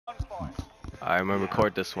I'm gonna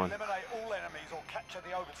record this one. Eliminate all enemies or capture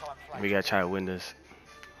the overtime flag. We gotta try to win this.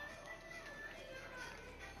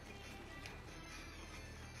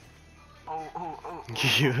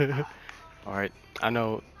 Oh. Alright, I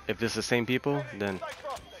know if this is the same people, then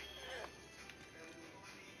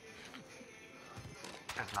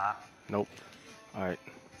It's not. nope. Alright.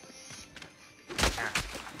 Here.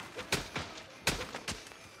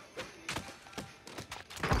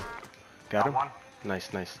 Got him? One.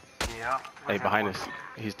 Nice, nice. Yeah. Hey, behind us.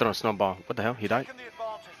 He's throwing a snowball. What the hell? He died? Taking the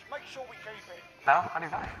advantage. Make sure we keep it. No? How did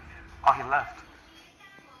he die? Oh, he left.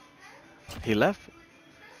 He left?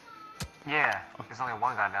 Yeah. There's only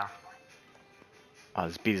one guy now. Oh,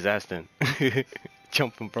 let's beat his ass then.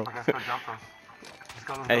 Jump him, bro. Okay, let's go jump him. Let's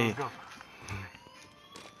go, Hey. let's go.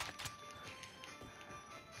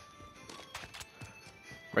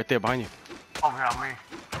 Right there behind you. Over here on me.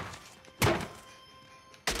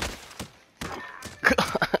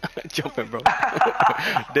 Jump him, bro.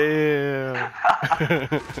 Damn.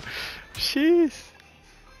 Jeez.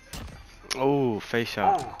 Oh, face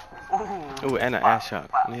shot. Oh, and an ass shot.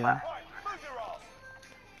 Yeah. Right, move your ass.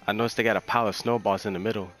 I noticed they got a pile of snowballs in the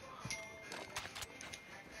middle.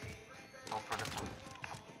 Go for this one.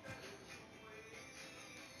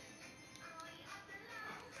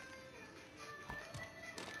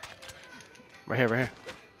 Right here, right here.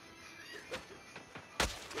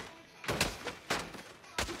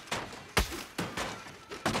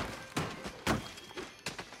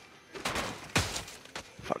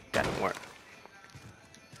 Fuck, that didn't work.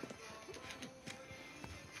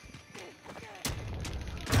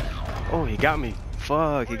 Oh, he got me.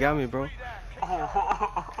 Fuck, he got me, bro.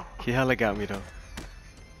 Oh. He hella got me, though.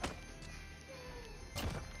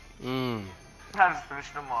 I just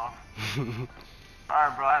finished him off.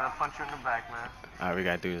 Alright, bro, I had to punch you in the back, man. Alright, we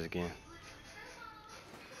gotta do this again.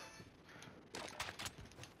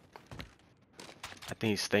 I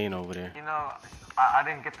think he's staying over there. You know, I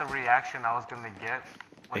didn't get the reaction I was gonna get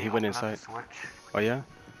when He went opened up the inside. Switch. Oh, yeah?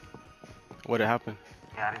 What'd happen?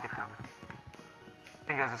 Yeah, I didn't get that. I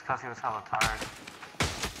think it was just because he was hella tired.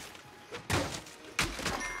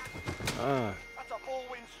 That's a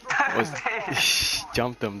 4-win streak. Was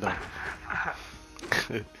jumped him though.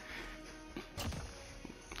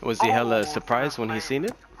 Was he hella surprised when he seen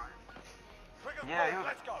it? Trigger's Yeah, he pulled.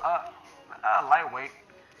 was Let's go. lightweight.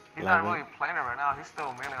 He's not Lightweight? really playing it right now. He's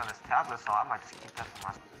still mainly on his tablet, so I might just keep that for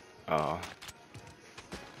myself. Oh,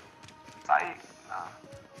 Tight. Nah.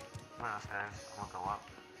 I'm going upstairs. I'm gonna go up.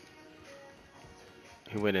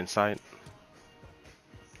 he went inside.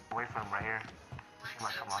 Wait for him right here. He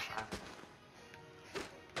might come outside.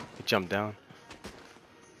 He jumped down.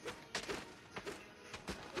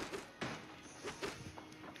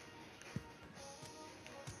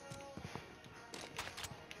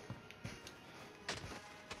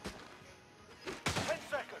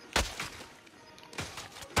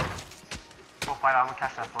 Go fight out. I'm gonna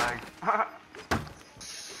catch that flag.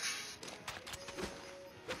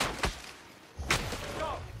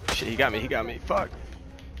 Shit, he got me. He got me. Fuck.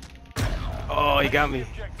 Oh, he got me.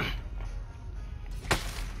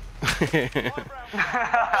 Look at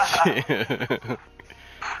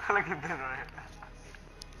this right here.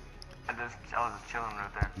 I was just chilling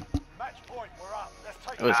right there. Match point, we're up. Let's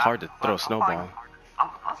take It was hard to throw a I'm snowball.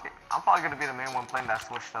 I'm probably gonna be the main one playing that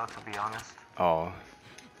Switch though, to be honest. Oh,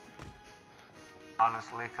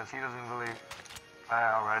 Honestly, because he doesn't really play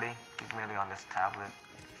already. He's mainly on this tablet.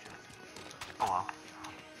 Oh well.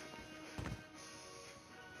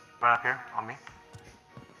 Right up here, on me.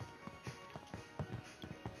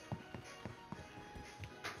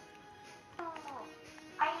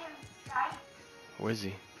 where is he?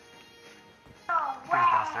 He's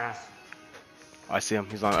downstairs. Oh, I see him.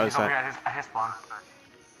 He's on the other He's over here side. at his spawn.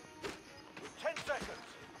 10 seconds.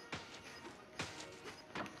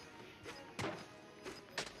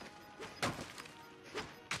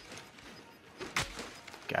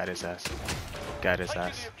 Got his ass. Got his Taking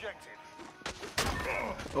ass. the objective.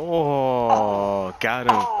 Oh, got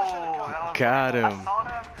him. Oh, Got I him. saw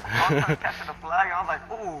that. I was catching the flag. I was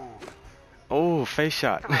like, ooh. Oh, face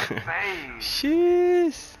shot. Look at his face.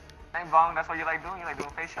 Jeez. Hey, Bong, that's what you like doing? You like doing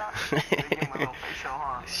face shots? You give him a little face show,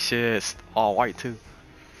 huh? Shit, all white too.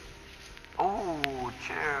 Ooh,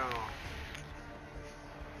 chill.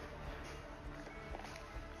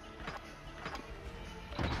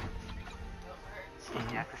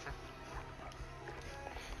 Yeah, Christian.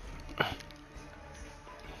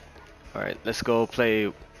 All right, let's go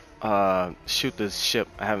play. Shoot this ship.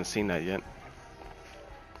 I haven't seen that yet.